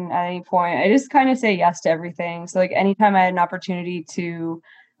decision at any point. I just kind of say yes to everything. So like anytime I had an opportunity to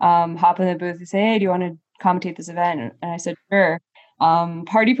hop in the booth and say, hey, do you want to commentate this event? And I said, sure.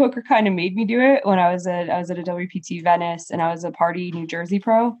 Party poker kind of made me do it when I was at a WPT Venice, and I was a Party New Jersey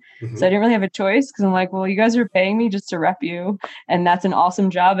pro. Mm-hmm. So I didn't really have a choice because I'm like, well, you guys are paying me just to rep you, and that's an awesome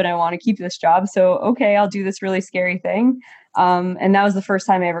job, and I want to keep this job. So okay, I'll do this really scary thing. And that was the first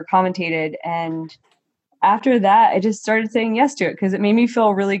time I ever commentated. And after that, I just started saying yes to it because it made me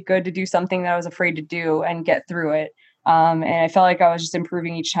feel really good to do something that I was afraid to do and get through it. And I felt like I was just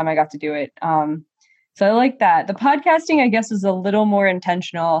improving each time I got to do it. So I like that. The podcasting, I guess, was a little more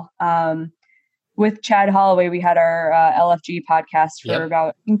intentional. With Chad Holloway, we had our LFG podcast for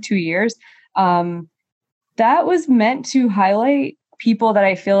about 2 years. That was meant to highlight people that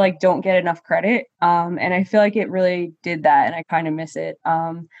I feel like don't get enough credit. And I feel like it really did that, and I kind of miss it.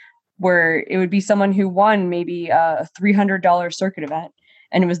 Where it would be someone who won maybe a $300 circuit event,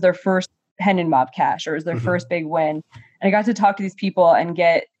 and it was their first Hendon Mob cash, or it was their first big win. And I got to talk to these people and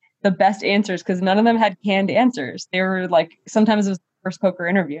get the best answers because none of them had canned answers. They were like, sometimes it was the first poker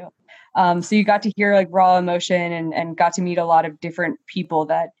interview. So you got to hear like raw emotion and got to meet a lot of different people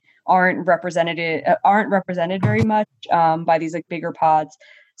that aren't represented very much by these like bigger pods.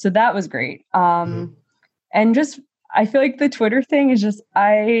 So that was great. And just, I feel like the Twitter thing is just,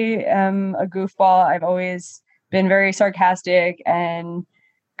 I am a goofball. I've always been very sarcastic and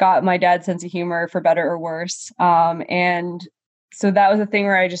got my dad's sense of humor, for better or worse. And so that was a thing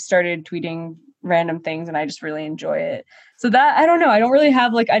where I just started tweeting random things, and I just really enjoy it. So that, I don't know, I don't really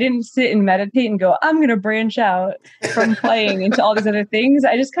have I didn't sit and meditate and go, I'm going to branch out from playing into all these other things.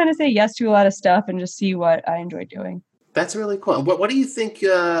 I just kind of say yes to a lot of stuff and just see what I enjoy doing. That's really cool. What do you think?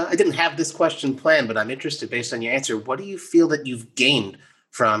 I didn't have this question planned, but I'm interested based on your answer. What do you feel that you've gained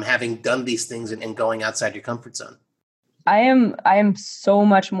from having done these things and going outside your comfort zone? I am so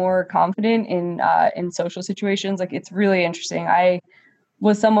much more confident in social situations. Like, it's really interesting. I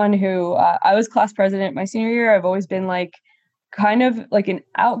was someone who I was class president my senior year. I've always been like, kind of like an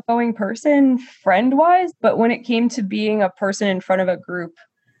outgoing person friend wise, but when it came to being a person in front of a group,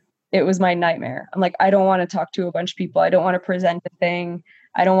 it was my nightmare. I'm like, I don't want to talk to a bunch of people. I don't want to present a thing.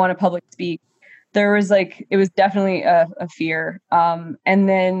 I don't want to public speak. There was like, it was definitely a fear. And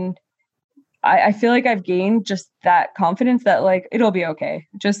then I feel like I've gained just that confidence that like, it'll be okay.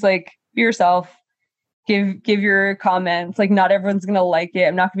 Just like be yourself, give your comments. Like not everyone's going to like it.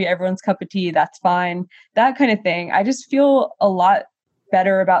 I'm not gonna be everyone's cup of tea. That's fine. That kind of thing. I just feel a lot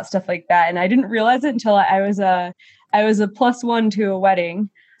better about stuff like that. And I didn't realize it until I was a +1 to a wedding.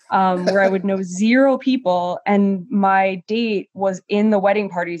 Where I would know 0 people, and my date was in the wedding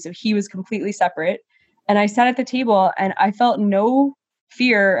party, so he was completely separate. And I sat at the table, and I felt no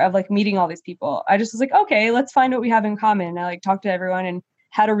fear of like meeting all these people. I just was like, okay, let's find what we have in common. I like talked to everyone and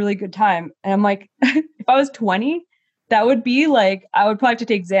had a really good time. And I'm like, if I was 20, that would be like, I would probably have to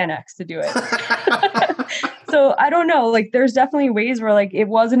take Xanax to do it. So I don't know, like there's definitely ways where like it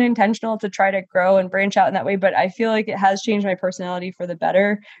wasn't intentional to try to grow and branch out in that way, but I feel like it has changed my personality for the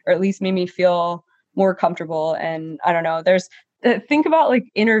better, or at least made me feel more comfortable. And I don't know, there's think about like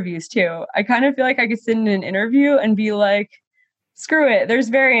interviews too. I kind of feel like I could sit in an interview and be like, screw it, there's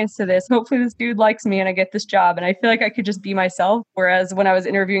variance to this. Hopefully this dude likes me and I get this job. And I feel like I could just be myself. Whereas when I was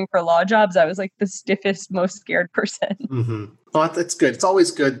interviewing for law jobs, I was like the stiffest, most scared person. Mm-hmm. Well, that's good. It's always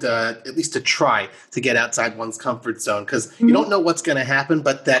good, at least to try to get outside one's comfort zone, because you don't know what's going to happen,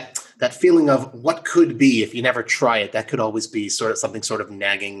 but that feeling of what could be if you never try it, that could always be something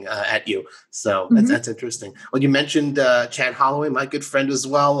nagging at you. So that's interesting. Well, you mentioned Chad Holloway, my good friend as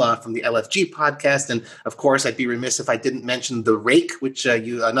well, from the LFG podcast. And of course, I'd be remiss if I didn't mention The Rake, which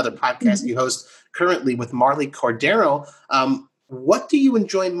another podcast you host currently with Marley Cordero. What do you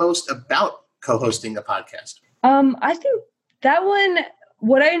enjoy most about co-hosting a podcast? I think that one,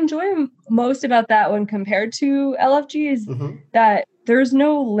 what I enjoy most about that one compared to LFG is that there's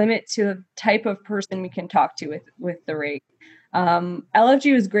no limit to the type of person we can talk to with The Rake.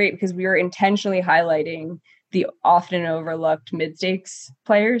 LFG was great because we were intentionally highlighting the often overlooked mid-stakes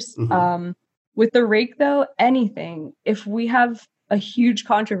players. With The Rake, though, anything, if we have a huge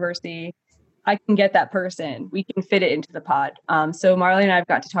controversy, I can get that person. We can fit it into the pod. So Marley and I have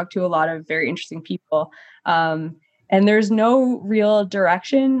got to talk to a lot of very interesting people. And there's no real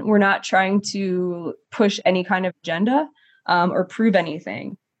direction. We're not trying to push any kind of agenda or prove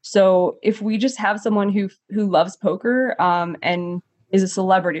anything. So if we just have someone who loves poker and is a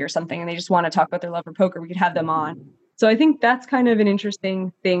celebrity or something, and they just want to talk about their love for poker, we could have them on. So I think that's kind of an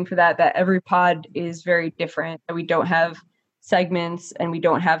interesting thing for that every pod is very different, that we don't have segments and we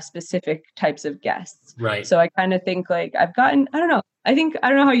don't have specific types of guests. Right. So I kind of think like I've gotten, I don't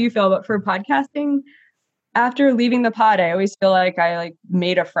know how you feel, but for podcasting, after leaving the pod, I always feel like I like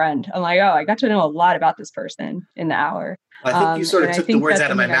made a friend. I'm like, oh, I got to know a lot about this person in the hour. I think you sort of took the words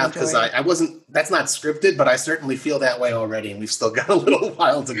out of my mouth, because I wasn't, that's not scripted, but I certainly feel that way already. And we've still got a little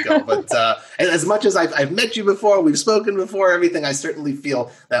while to go. But as much as I've met you before, we've spoken before, everything, I certainly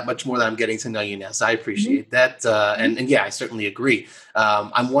feel that much more that I'm getting to know you now. So I appreciate that. And yeah, I certainly agree.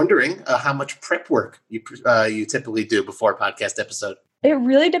 I'm wondering how much prep work you typically do before a podcast episode. It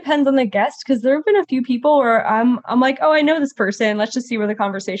really depends on the guest, because there have been a few people where I'm like, oh, I know this person. Let's just see where the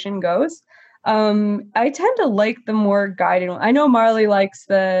conversation goes. I tend to like the more guided one. I know Marley likes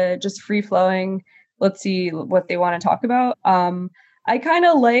the just free flowing. Let's see what they want to talk about. I kind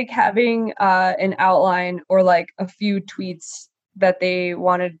of like having an outline or like a few tweets that they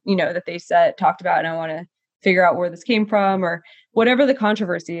wanted, that they talked about, and I want to figure out where this came from or whatever the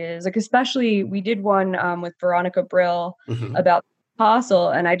controversy is. Like, especially we did one with Veronica Brill about Apostle,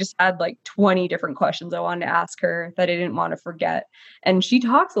 and I just had like 20 different questions I wanted to ask her that I didn't want to forget. And she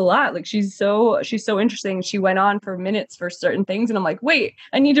talks a lot. Like she's so interesting. She went on for minutes for certain things, and I'm like, wait,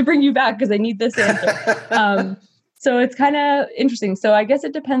 I need to bring you back because I need this answer. So it's kind of interesting. So I guess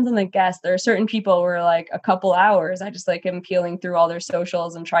it depends on the guest. There are certain people where like a couple hours, I just like am peeling through all their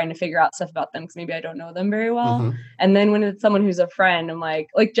socials and trying to figure out stuff about them because maybe I don't know them very well. And then when it's someone who's a friend, I'm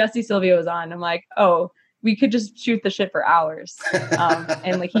like Jesse Silvio was on. I'm like, oh, we could just shoot the shit for hours.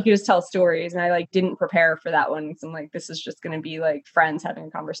 And like, he could just tell stories. And I like didn't prepare for that one. So I'm like, this is just going to be like friends having a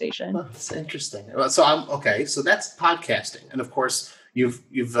conversation. Oh, that's interesting. So that's podcasting. And of course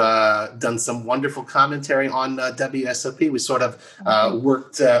you've done some wonderful commentary on WSOP. We sort of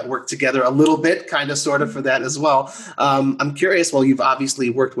worked together a little bit, kind of, sort of, for that as well. I'm curious, well, you've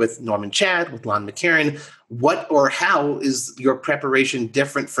obviously worked with Norman Chad, with Lon McCarran. What or how is your preparation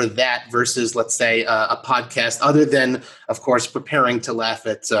different for that versus, let's say, a podcast, other than, of course, preparing to laugh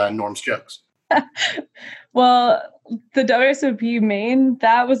at Norm's jokes? Well, the WSOP main,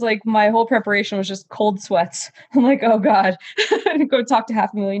 that was like my whole preparation was just cold sweats. I'm like, oh God, go talk to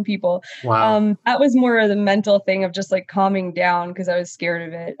 500,000 people. Wow. That was more of the mental thing of just like calming down because I was scared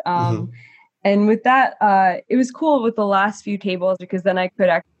of it. Hmm. And with that, it was cool with the last few tables because then I could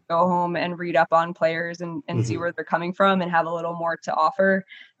actually go home and read up on players and see Hmm. where they're coming from and have a little more to offer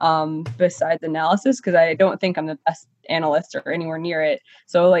besides analysis, because I don't think I'm the best analyst or anywhere near it.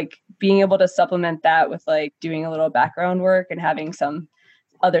 So like being able to supplement that with like doing a little background work and having some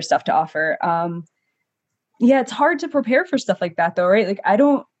other stuff to offer. Yeah, it's hard to prepare for stuff like that though, right? Like I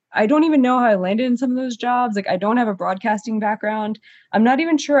don't even know how I landed in some of those jobs. Like I don't have a broadcasting background. I'm not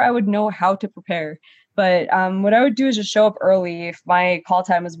even sure I would know how to prepare. But what I would do is just show up early. If my call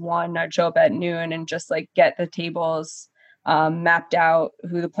time was 1, I'd show up at noon and just like get the tables mapped out,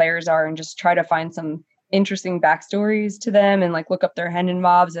 who the players are, and just try to find some interesting backstories to them and like look up their Hendon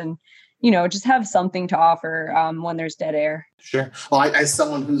mobs and just have something to offer when there's dead air. Sure. Well, as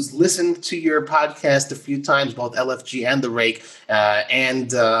someone who's listened to your podcast a few times, both LFG and The Rake,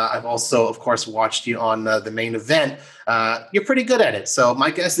 and I've also, of course, watched you on the main event, you're pretty good at it. So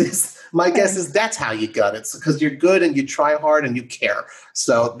my guess is that's how you got it, because you're good and you try hard and you care.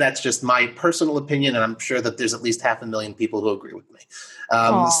 So that's just my personal opinion, and I'm sure that there's at least 500,000 people who agree with me.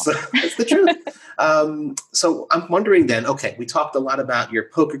 So that's the truth. So I'm wondering then, okay, we talked a lot about your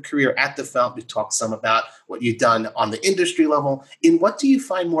poker career at the Felt. We talked some about what you've done on the industry level. In what do you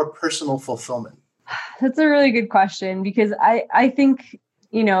find more personal fulfillment? That's a really good question because I think,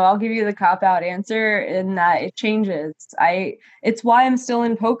 I'll give you the cop out answer in that it changes. It's why I'm still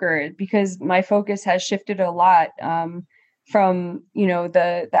in poker, because my focus has shifted a lot from,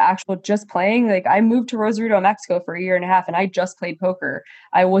 the actual just playing. Like I moved to Rosarito, Mexico for a year and a half and I just played poker.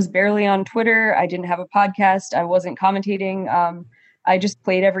 I was barely on Twitter. I didn't have a podcast. I wasn't commentating. I just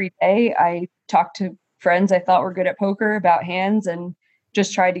played every day. I talked to friends I thought were good at poker about hands and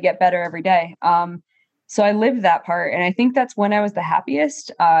just tried to get better every day. So I lived that part. And I think that's when I was the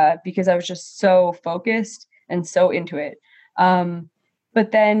happiest because I was just so focused and so into it.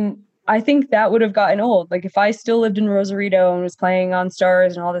 But then I think that would have gotten old. Like if I still lived in Rosarito and was playing on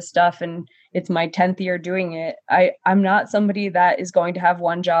Stars and all this stuff, and it's my 10th year doing it, I'm not somebody that is going to have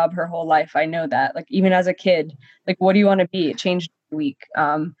one job her whole life. I know that. Like even as a kid, like what do you want to be? It changed every week.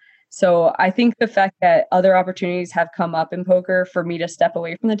 So I think the fact that other opportunities have come up in poker for me to step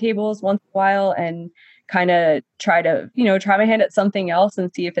away from the tables once in a while and kind of try my hand at something else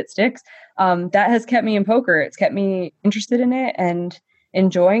and see if it sticks. That has kept me in poker. It's kept me interested in it and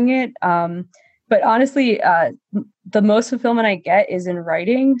enjoying it. But honestly, the most fulfillment I get is in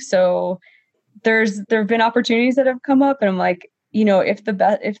writing. So there have been opportunities that have come up and I'm like, if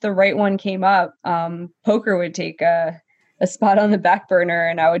the right one came up, poker would take a spot on the back burner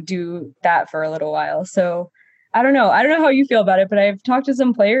and I would do that for a little while. So I don't know. I don't know how you feel about it, but I've talked to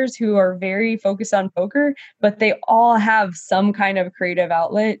some players who are very focused on poker, but they all have some kind of creative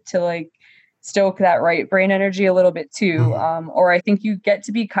outlet to like stoke that right brain energy a little bit too. Or I think you get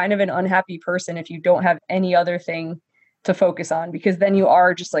to be kind of an unhappy person if you don't have any other thing to focus on, because then you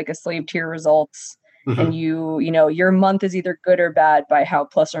are just like a slave to your results. And Mm-hmm. your month is either good or bad by how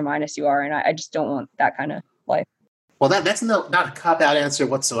plus or minus you are. And I just don't want that kind of life. Well, that's not a cop-out answer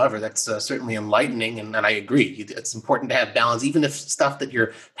whatsoever. That's certainly enlightening, and I agree. It's important to have balance, even if stuff that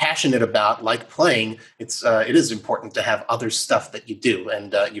you're passionate about, like playing, it is important to have other stuff that you do.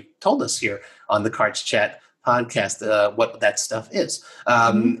 And you've told us here on the Cards Chat podcast what that stuff is.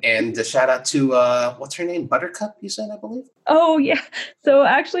 And a shout out to what's her name, Buttercup? You said, I believe. Oh yeah. So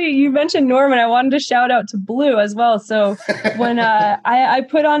actually, you mentioned Norman. I wanted to shout out to Blue as well. So when I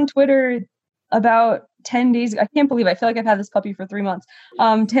put on Twitter about 10 days, I can't believe I feel like I've had this puppy for 3 months.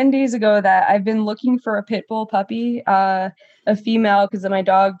 10 days ago that I've been looking for a pit bull puppy, a female, because my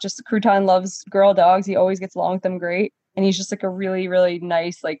dog, just Crouton, loves girl dogs. He always gets along with them great. And he's just like a really, really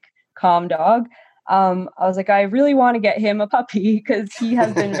nice, like calm dog. I was like, I really want to get him a puppy because he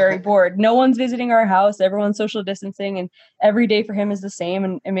has been very bored. No one's visiting our house. Everyone's social distancing and every day for him is the same.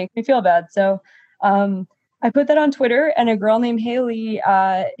 And it makes me feel bad. So, I put that on Twitter and a girl named Haley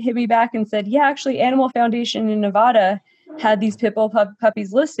hit me back and said, yeah, actually Animal Foundation in Nevada had these pit bull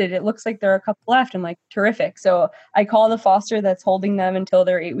puppies listed. It looks like there are a couple left. I'm like, terrific. So I call the foster that's holding them until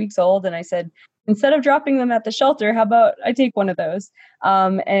they're 8 weeks old. And I said, instead of dropping them at the shelter, how about I take one of those?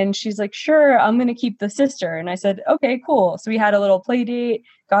 And she's like, sure, I'm going to keep the sister. And I said, okay, cool. So we had a little play date,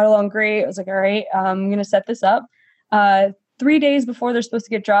 got along great. I was like, all right, I'm going to set this up. 3 days before they're supposed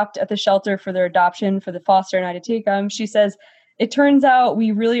to get dropped at the shelter for their adoption for the foster and I to take them, she says, it turns out we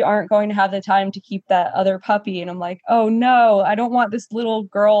really aren't going to have the time to keep that other puppy. And I'm like, oh no, I don't want this little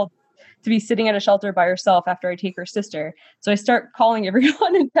girl to be sitting at a shelter by herself after I take her sister. So I start calling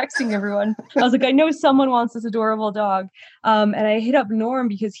everyone and texting everyone. I was like, I know someone wants this adorable dog. And I hit up Norm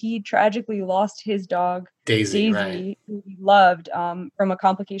because he tragically lost his dog, Daisy, right? Daisy, who he loved, from a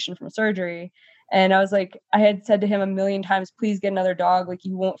complication from surgery. And I was like, I had said to him a million times, please get another dog. Like,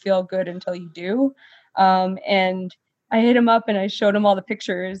 you won't feel good until you do. And I hit him up and I showed him all the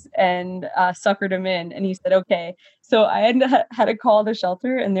pictures and suckered him in. And he said, okay. So I had to call the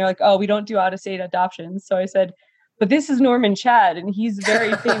shelter and they're like, oh, we don't do out-of-state adoptions. So I said, but this is Norman Chad and he's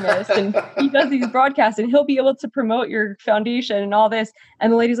very famous and he does these broadcasts and he'll be able to promote your foundation and all this.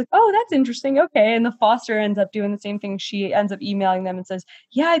 And the lady's like, oh, that's interesting. Okay. And the foster ends up doing the same thing. She ends up emailing them and says,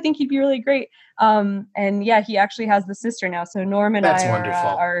 yeah, I think he'd be really great. And yeah, he actually has the sister now. So Norm and That's I wonderful.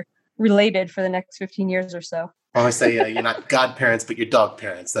 Are related for the next 15 years or so. I always say you're not godparents, but you're dog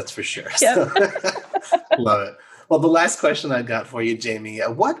parents. That's for sure. Yep. So, love it. Well, the last question I got for you, Jamie,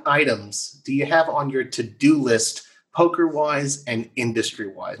 what items do you have on your to-do list, poker-wise and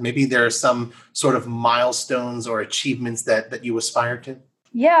industry-wise? Maybe there are some sort of milestones or achievements that you aspire to?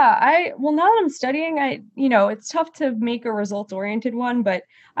 Yeah, now that I'm studying, it's tough to make a results-oriented one, but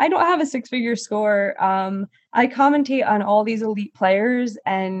I don't have a six-figure score. I commentate on all these elite players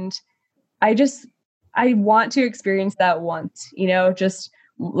and I want to experience that once, just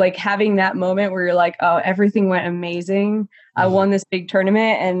like having that moment where you're like, oh, everything went amazing. I won this big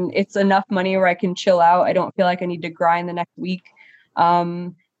tournament and it's enough money where I can chill out. I don't feel like I need to grind the next week.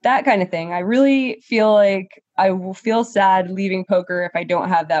 That kind of thing. I really feel like I will feel sad leaving poker if I don't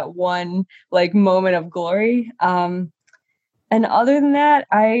have that one like moment of glory. And other than that,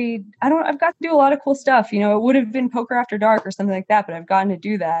 I've got to do a lot of cool stuff. It would have been Poker After Dark or something like that, but I've gotten to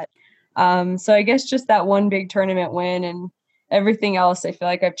do that. So I guess just that one big tournament win and everything else, I feel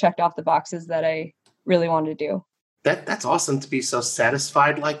like I've checked off the boxes that I really wanted to do. That's awesome to be so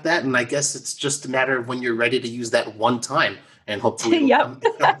satisfied like that. And I guess it's just a matter of when you're ready to use that one time and hopefully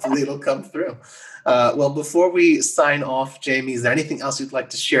it'll come through. Well, before we sign off, Jamie, is there anything else you'd like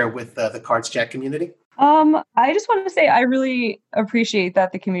to share with the Cards Chat community? I just want to say I really appreciate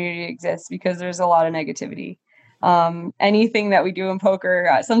that the community exists because there's a lot of negativity. Anything that we do in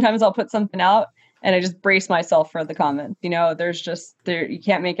poker, sometimes I'll put something out and I just brace myself for the comments. You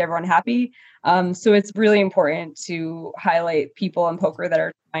can't make everyone happy. So it's really important to highlight people in poker that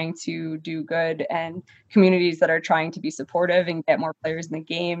are trying to do good and communities that are trying to be supportive and get more players in the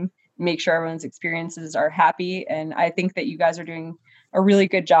game, make sure everyone's experiences are happy. And I think that you guys are doing a really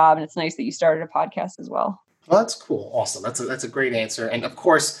good job. And it's nice that you started a podcast as well. Well, that's cool. Awesome. That's a great answer. And of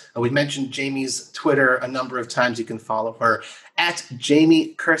course, we mentioned Jamie's Twitter a number of times. You can follow her at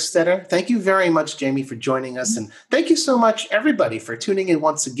Jamie Kerstetter. Thank you very much, Jamie, for joining us. And thank you so much, everybody, for tuning in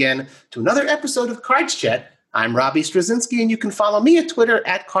once again to another episode of Cards Chat. I'm Robbie Straczynski, and you can follow me at Twitter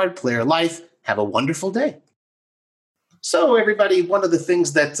at CardPlayerLife. Have a wonderful day. So, everybody, one of the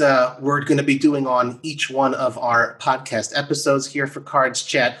things that we're going to be doing on each one of our podcast episodes here for Cards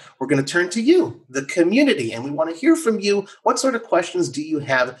Chat, we're going to turn to you, the community, and we want to hear from you. What sort of questions do you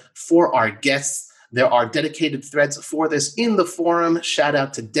have for our guests? There are dedicated threads for this in the forum. Shout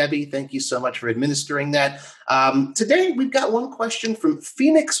out to Debbie. Thank you so much for administering that. Today, we've got one question from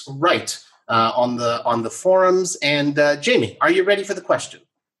Phoenix Wright on the forums. And Jamie, are you ready for the question?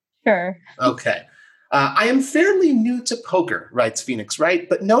 Sure. Okay. I am fairly new to poker, writes Phoenix Wright,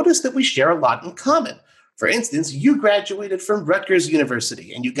 but notice that we share a lot in common. For instance, you graduated from Rutgers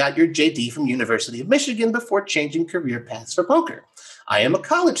University and you got your JD from University of Michigan before changing career paths for poker. I am a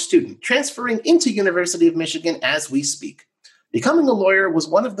college student transferring into University of Michigan as we speak. Becoming a lawyer was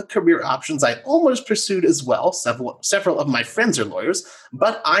one of the career options I almost pursued as well. Several of my friends are lawyers,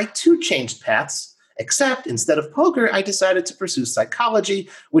 but I too changed paths. Except instead of poker, I decided to pursue psychology,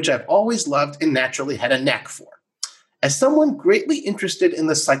 which I've always loved and naturally had a knack for. As someone greatly interested in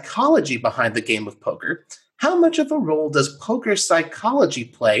the psychology behind the game of poker, how much of a role does poker psychology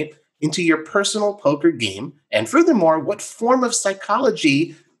play into your personal poker game? And furthermore, what form does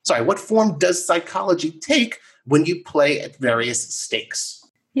psychology take when you play at various stakes?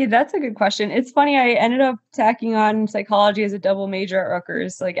 Yeah, that's a good question. It's funny. I ended up tacking on psychology as a double major at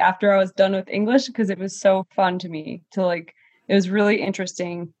Rutgers, like after I was done with English, because it was so fun to me it was really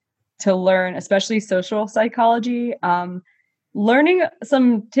interesting to learn, especially social psychology, learning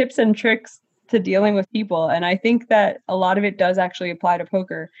some tips and tricks to dealing with people. And I think that a lot of it does actually apply to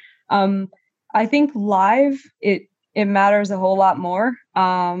poker. I think live, it matters a whole lot more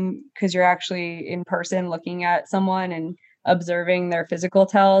because you're actually in person looking at someone and observing their physical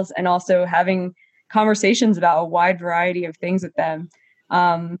tells and also having conversations about a wide variety of things with them.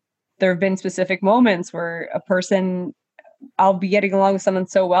 There have been specific moments where a person I'll be getting along with someone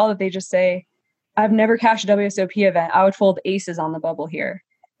so well that they just say, I've never cashed a WSOP event. I would fold aces on the bubble here.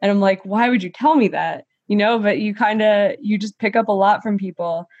 And I'm like, why would you tell me that? But you just pick up a lot from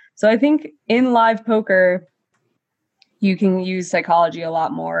people. So I think in live poker, you can use psychology a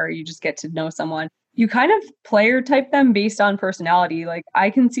lot more. You just get to know someone. You kind of player type them based on personality. Like I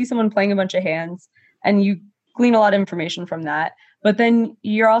can see someone playing a bunch of hands and you glean a lot of information from that. But then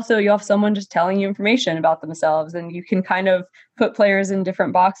you have someone just telling you information about themselves, and you can kind of put players in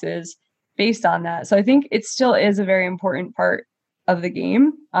different boxes based on that. So I think it still is a very important part of the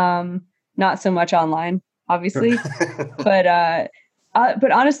game. Not so much online, obviously, but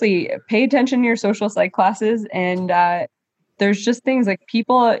honestly, pay attention to your social psych classes. And there's just things like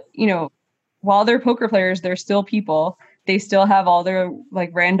people, while they're poker players, they're still people. They still have all their like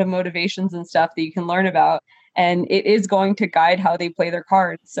random motivations and stuff that you can learn about. And it is going to guide how they play their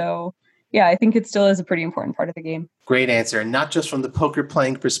cards. So yeah, I think it still is a pretty important part of the game. Great answer. And not just from the poker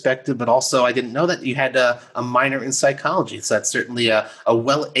playing perspective, but also I didn't know that you had a minor in psychology. So that's certainly a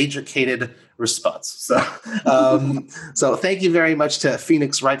well-educated response. So thank you very much to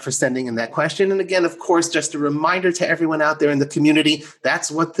Phoenix Wright for sending in that question. And again, of course, just a reminder to everyone out there in the community,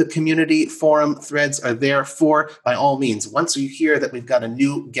 that's what the community forum threads are there for. By all means, once you hear that we've got a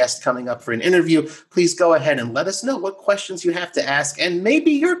new guest coming up for an interview, please go ahead and let us know what questions you have to ask. And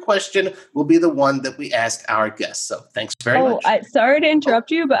maybe your question will be the one that we ask our guests. So thanks very much. Sorry to interrupt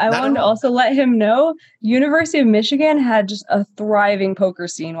you, but I wanted to also let him know University of Michigan had just a thriving poker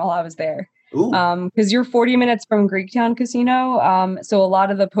scene while I was there. Because you're 40 minutes from Greektown Casino. So a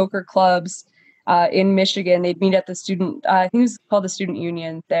lot of the poker clubs in Michigan, they'd meet at the I think it was called the Student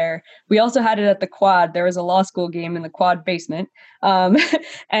Union there. We also had it at the Quad. There was a law school game in the Quad basement.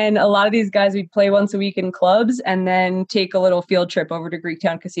 And a lot of these guys, we'd play once a week in clubs and then take a little field trip over to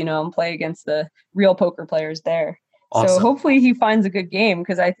Greektown Casino and play against the real poker players there. Awesome. So hopefully he finds a good game,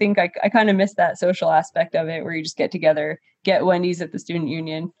 because I think I kind of miss that social aspect of it where you just get together, get Wendy's at the Student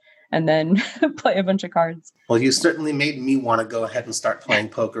Union, and then play a bunch of cards. Well, you certainly made me want to go ahead and start playing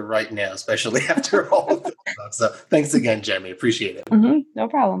poker right now, especially after all of this stuff. So thanks again, Jamie. Appreciate it. No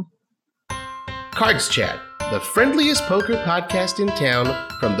problem. Cards Chat, the friendliest poker podcast in town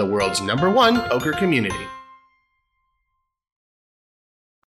from the world's #1 poker community.